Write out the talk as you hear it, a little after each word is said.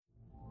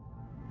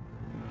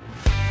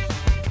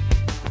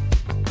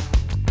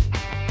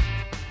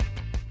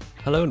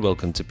Hello and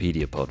welcome to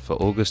Pediapod for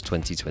August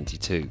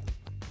 2022.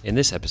 In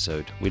this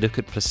episode, we look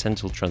at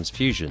placental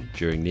transfusion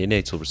during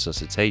neonatal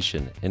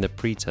resuscitation in a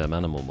preterm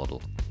animal model.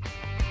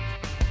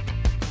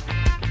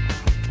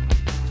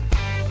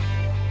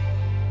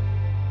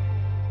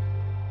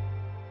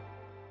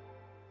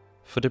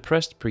 For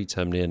depressed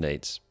preterm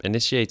neonates,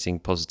 initiating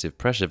positive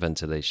pressure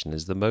ventilation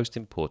is the most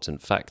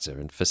important factor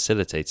in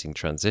facilitating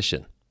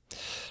transition.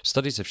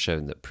 Studies have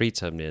shown that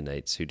preterm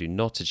neonates who do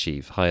not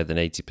achieve higher than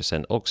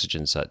 80%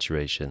 oxygen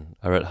saturation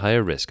are at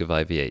higher risk of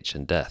IVH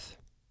and death.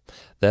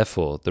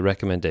 Therefore, the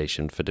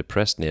recommendation for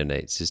depressed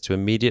neonates is to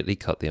immediately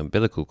cut the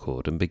umbilical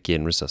cord and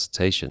begin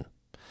resuscitation.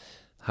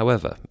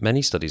 However,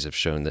 many studies have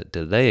shown that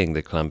delaying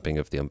the clamping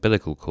of the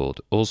umbilical cord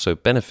also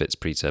benefits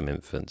preterm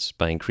infants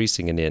by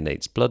increasing a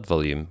neonate's blood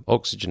volume,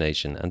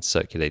 oxygenation, and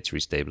circulatory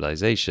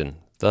stabilization,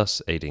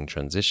 thus aiding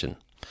transition.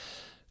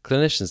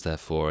 Clinicians,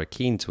 therefore, are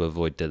keen to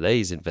avoid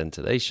delays in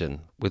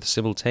ventilation with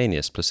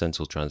simultaneous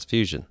placental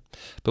transfusion,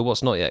 but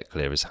what's not yet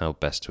clear is how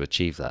best to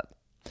achieve that.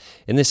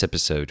 In this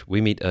episode, we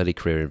meet early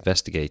career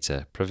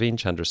investigator Praveen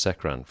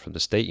Chandrasekaran from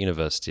the State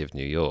University of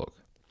New York.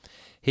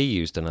 He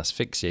used an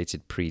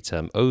asphyxiated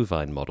preterm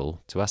ovine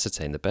model to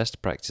ascertain the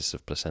best practice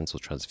of placental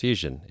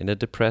transfusion in a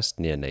depressed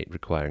neonate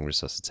requiring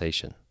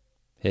resuscitation.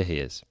 Here he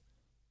is.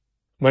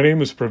 My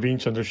name is Praveen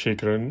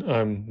Chandrasekaran.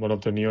 I'm one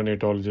of the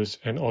neonatologists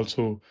and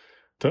also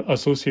the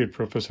Associate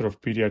Professor of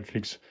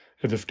Pediatrics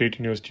at the State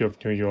University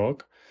of New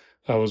York.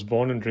 I was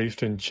born and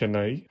raised in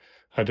Chennai.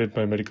 I did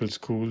my medical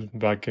school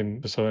back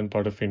in the southern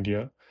part of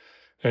India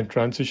and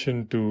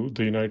transitioned to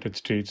the United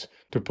States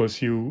to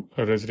pursue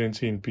a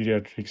residency in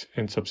pediatrics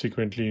and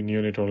subsequently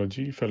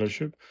neonatology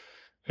fellowship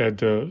at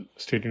the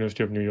State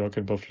University of New York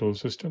at Buffalo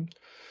system.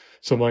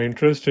 So my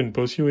interest in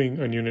pursuing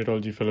a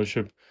neonatology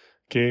fellowship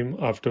came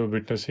after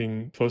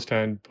witnessing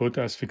firsthand both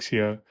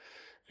asphyxia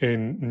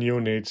in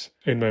neonates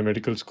in my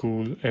medical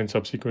school and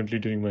subsequently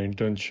during my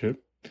internship.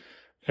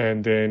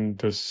 And then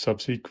the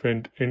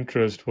subsequent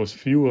interest was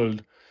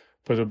fueled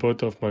by the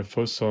birth of my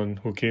first son,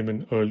 who came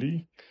in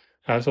early.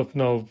 As of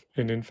now,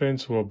 in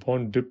infants who are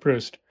born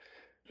depressed,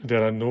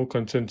 there are no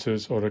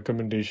consensus or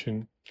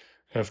recommendation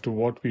as to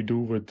what we do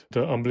with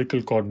the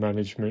umbilical cord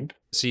management.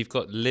 So you've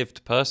got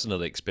lived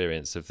personal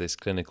experience of this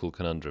clinical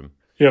conundrum.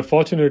 Yeah,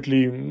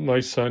 fortunately, my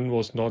son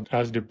was not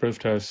as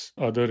depressed as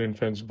other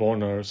infants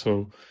born are,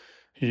 so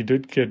he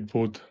did get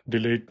both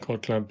delayed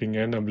cord clamping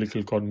and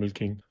umbilical cord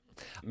milking.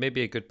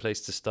 Maybe a good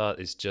place to start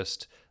is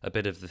just a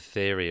bit of the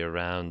theory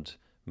around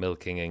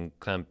milking and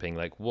clamping.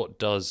 Like, what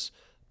does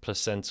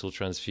placental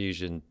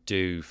transfusion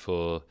do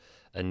for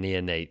a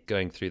neonate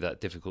going through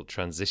that difficult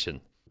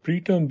transition?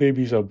 Preterm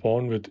babies are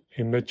born with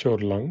immature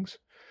lungs,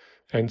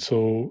 and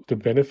so the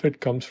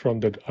benefit comes from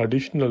that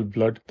additional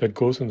blood that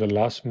goes in the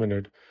last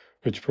minute,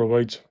 which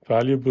provides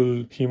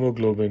valuable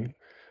hemoglobin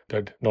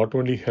that not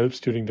only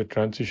helps during the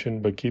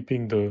transition by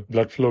keeping the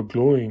blood flow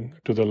going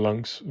to the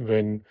lungs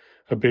when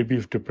a baby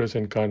is depressed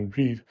and can't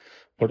breathe,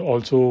 but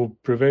also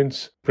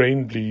prevents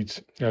brain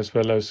bleeds as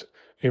well as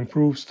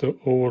improves the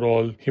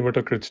overall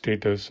hematocrit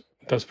status,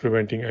 thus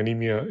preventing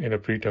anemia in a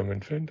preterm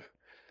infant.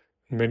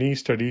 Many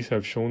studies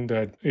have shown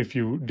that if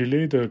you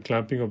delay the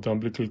clamping of the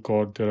umbilical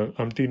cord, there are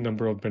umpteen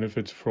number of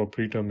benefits for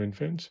preterm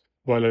infants.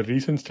 While a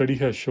recent study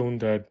has shown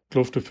that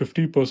close to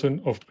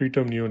 50% of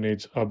preterm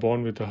neonates are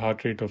born with a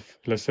heart rate of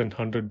less than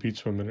 100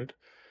 beats per minute.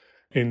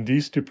 In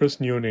these depressed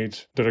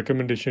neonates, the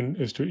recommendation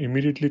is to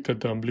immediately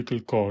cut the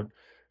umbilical cord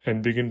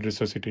and begin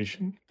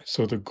resuscitation.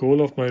 So the goal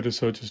of my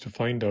research is to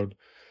find out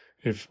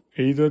if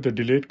either the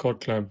delayed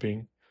cord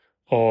clamping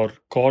or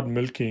cord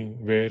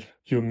milking, where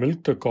you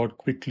milk the cord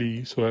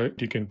quickly so that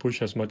you can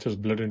push as much as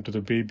blood into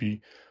the baby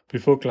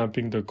before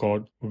clamping the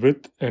cord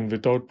with and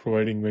without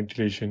providing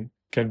ventilation,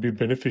 can be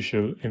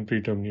beneficial in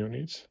preterm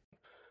neonates.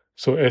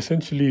 So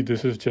essentially,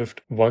 this is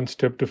just one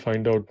step to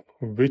find out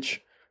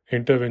which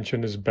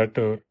intervention is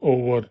better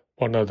over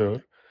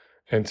another.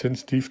 And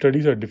since these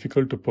studies are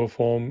difficult to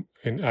perform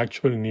in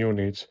actual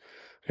neonates,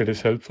 it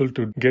is helpful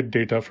to get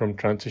data from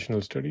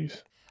transitional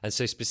studies. And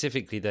so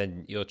specifically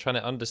then, you're trying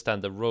to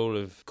understand the role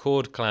of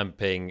cord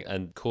clamping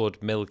and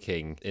cord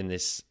milking in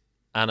this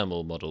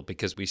animal model,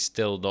 because we're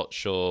still not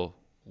sure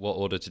what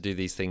order to do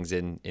these things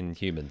in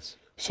humans.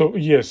 So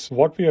yes,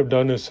 what we have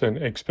done is an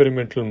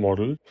experimental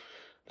model.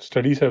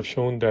 Studies have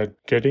shown that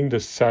getting the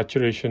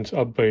saturations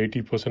up by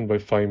 80% by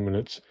 5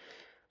 minutes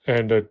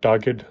and a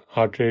target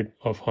heart rate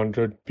of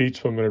 100 beats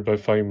per minute by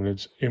 5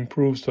 minutes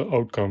improves the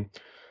outcome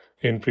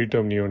in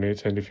preterm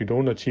neonates. And if you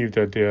don't achieve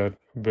that, they are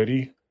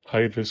very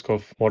high risk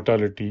of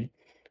mortality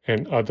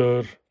and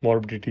other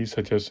morbidities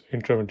such as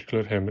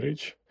intraventricular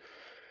hemorrhage.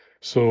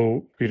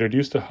 So we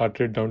reduced the heart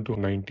rate down to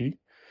 90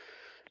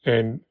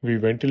 and we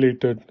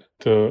ventilated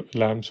the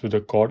lambs with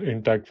the cord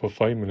intact for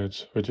 5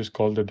 minutes, which is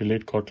called the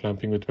delayed cord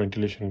clamping with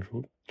ventilation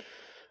group.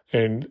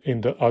 And in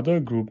the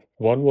other group,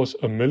 one was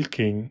a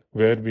milking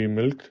where we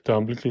milked the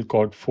umbilical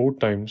cord 4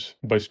 times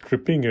by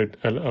stripping it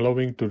and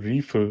allowing to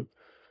refill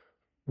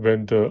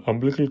when the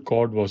umbilical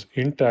cord was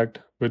intact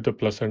with the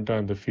placenta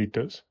and the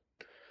fetus.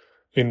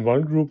 In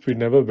one group, we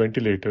never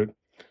ventilated,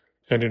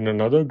 and in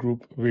another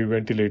group, we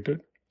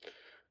ventilated.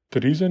 The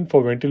reason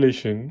for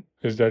ventilation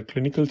is that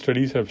clinical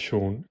studies have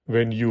shown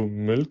when you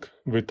milk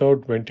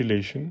without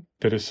ventilation,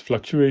 there is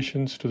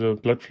fluctuations to the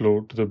blood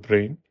flow to the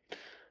brain,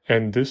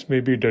 and this may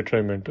be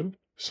detrimental.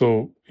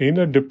 So, in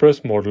a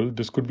depressed model,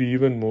 this could be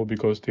even more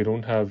because they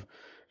don't have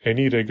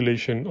any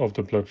regulation of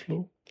the blood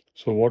flow.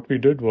 So, what we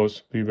did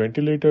was we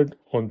ventilated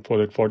on for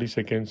that 40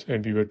 seconds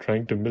and we were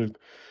trying to milk,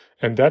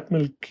 and that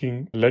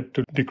milking led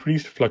to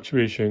decreased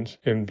fluctuations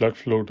in blood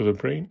flow to the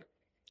brain,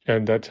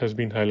 and that has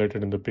been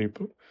highlighted in the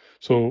paper.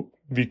 So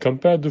we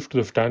compared this to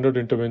the standard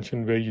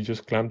intervention where you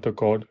just clamp the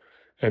cord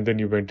and then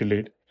you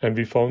ventilate, and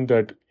we found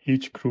that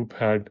each group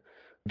had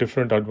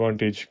different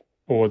advantage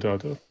over the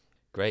other.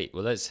 Great.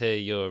 Well, let's hear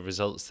your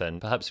results then.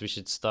 Perhaps we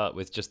should start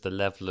with just the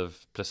level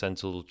of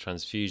placental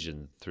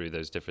transfusion through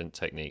those different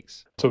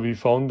techniques. So we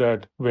found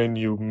that when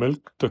you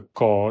milk the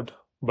cord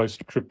by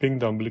stripping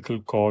the umbilical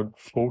cord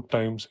 4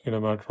 times in a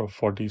matter of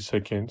 40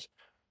 seconds,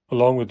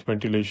 along with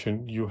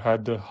ventilation, you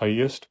had the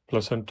highest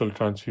placental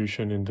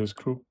transfusion in this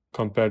group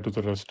compared to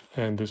the rest,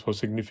 and this was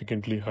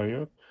significantly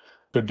higher.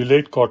 The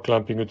delayed cord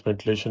clamping with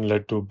ventilation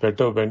led to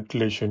better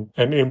ventilation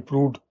and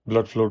improved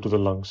blood flow to the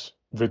lungs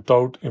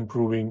without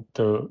improving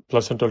the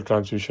placental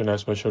transfusion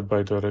as measured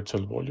by the red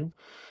cell volume.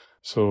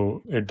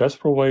 So it does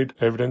provide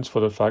evidence for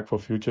the fact for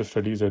future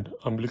studies that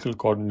umbilical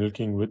cord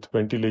milking with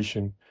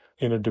ventilation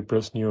in a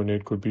depressed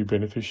neonate could be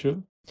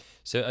beneficial.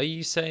 So are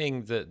you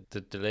saying that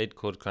the delayed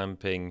cord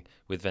clamping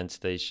with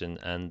ventilation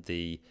and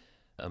the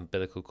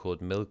umbilical cord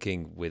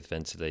milking with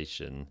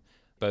ventilation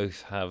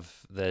both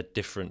have their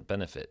different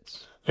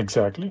benefits?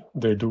 Exactly,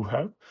 they do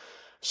have.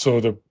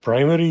 So the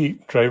primary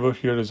driver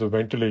here is a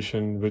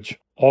ventilation, which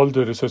all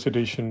the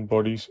resuscitation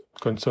bodies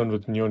concerned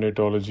with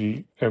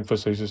neonatology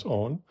emphasizes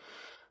on.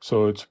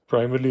 So it's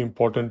primarily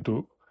important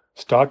to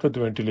start with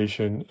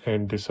ventilation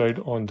and decide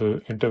on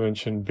the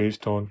intervention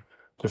based on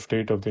the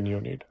state of the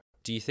neonate.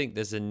 Do you think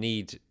there's a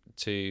need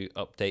to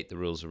update the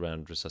rules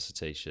around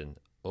resuscitation,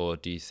 or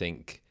do you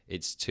think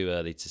it's too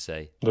early to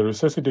say? The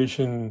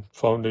Resuscitation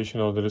Foundation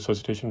or the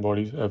resuscitation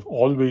bodies have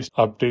always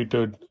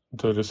updated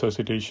the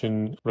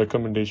resuscitation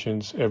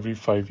recommendations every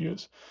 5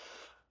 years.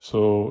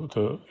 So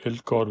the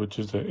ILCOR, which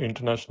is the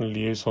International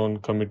Liaison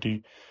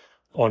Committee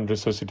on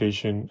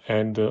Resuscitation,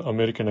 and the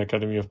American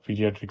Academy of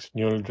Pediatrics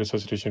Neural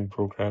Resuscitation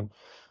Program,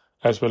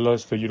 as well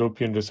as the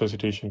European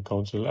Resuscitation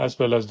Council, as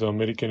well as the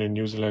American and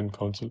New Zealand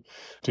Council,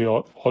 they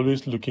are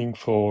always looking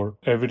for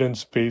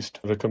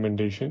evidence-based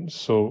recommendations.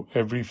 So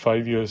every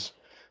 5 years,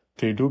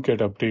 they do get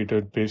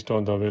updated based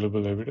on the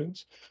available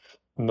evidence.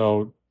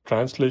 Now,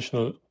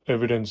 translational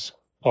evidence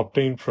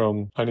obtained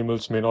from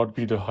animals may not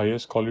be the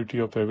highest quality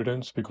of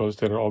evidence because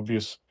there are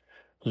obvious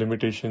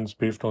limitations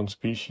based on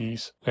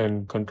species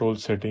and control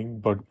setting,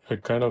 but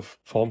it kind of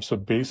forms a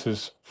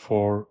basis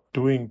for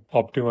doing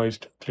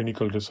optimized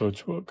clinical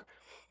research work.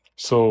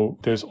 So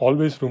there's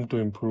always room to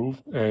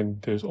improve,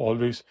 and there's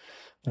always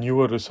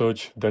newer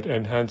research that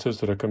enhances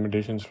the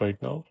recommendations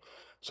right now.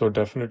 So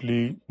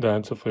definitely the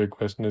answer for your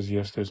question is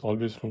yes, there's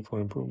always room for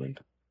improvement.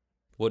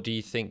 What do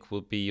you think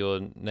will be your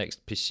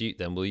next pursuit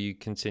then? Will you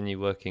continue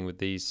working with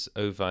these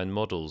ovine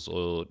models,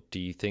 or do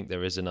you think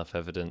there is enough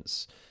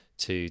evidence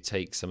to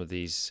take some of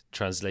these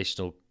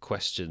translational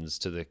questions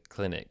to the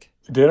clinic?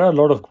 There are a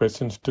lot of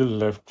questions still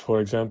left.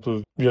 For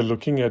example, we are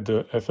looking at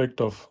the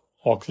effect of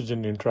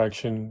oxygen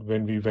interaction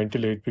when we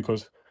ventilate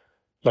because,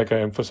 like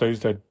I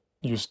emphasized, that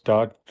you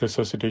start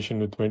resuscitation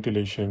with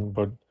ventilation,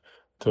 but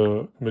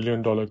the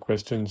million-dollar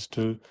question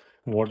still,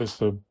 what is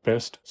the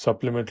best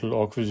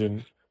supplemental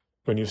oxygen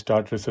when you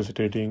start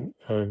resuscitating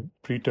a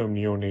preterm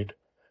neonate?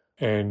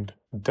 And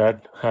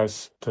that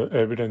has the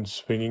evidence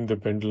swinging the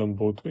pendulum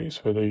both ways,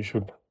 whether you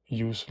should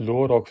use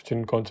lower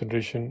oxygen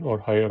concentration or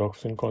higher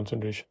oxygen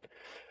concentration.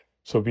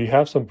 So we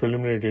have some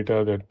preliminary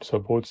data that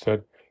supports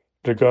that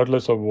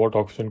regardless of what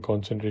oxygen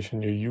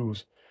concentration you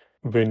use,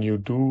 when you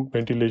do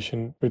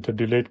ventilation with a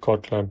delayed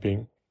cord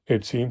clamping,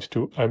 it seems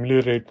to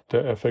ameliorate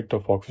the effect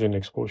of oxygen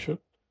exposure.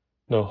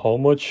 Now, how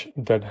much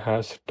that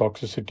has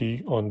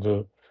toxicity on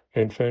the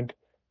infant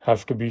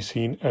have to be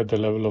seen at the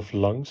level of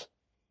lungs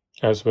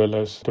as well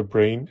as the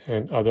brain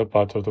and other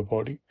parts of the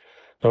body.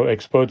 Now,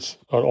 experts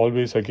are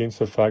always against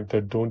the fact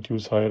that don't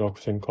use higher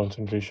oxygen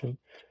concentration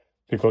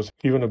because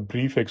even a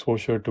brief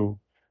exposure to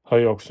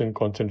high oxygen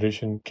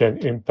concentration can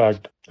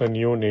impact a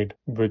neonate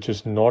which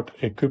is not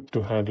equipped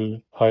to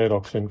handle higher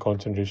oxygen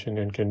concentration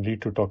and can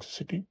lead to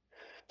toxicity.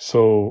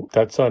 So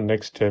that's our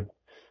next step.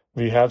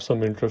 We have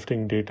some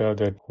interesting data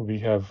that we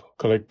have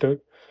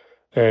collected.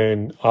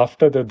 And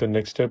after that, the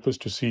next step is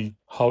to see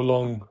how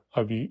long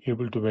are we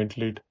able to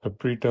ventilate a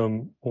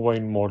preterm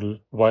ovine model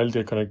while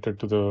they're connected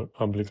to the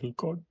umbilical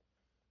cord.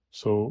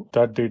 So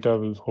that data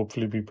will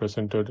hopefully be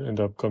presented in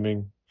the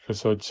upcoming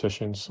research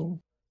session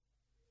soon.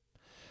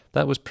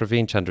 That was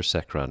Praveen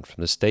Chandrasekaran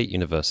from the State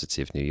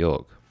University of New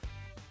York.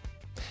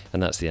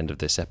 And that's the end of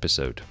this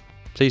episode.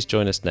 Please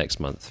join us next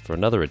month for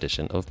another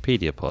edition of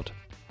Pediapod.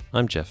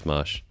 I'm Jeff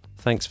Marsh.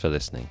 Thanks for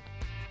listening.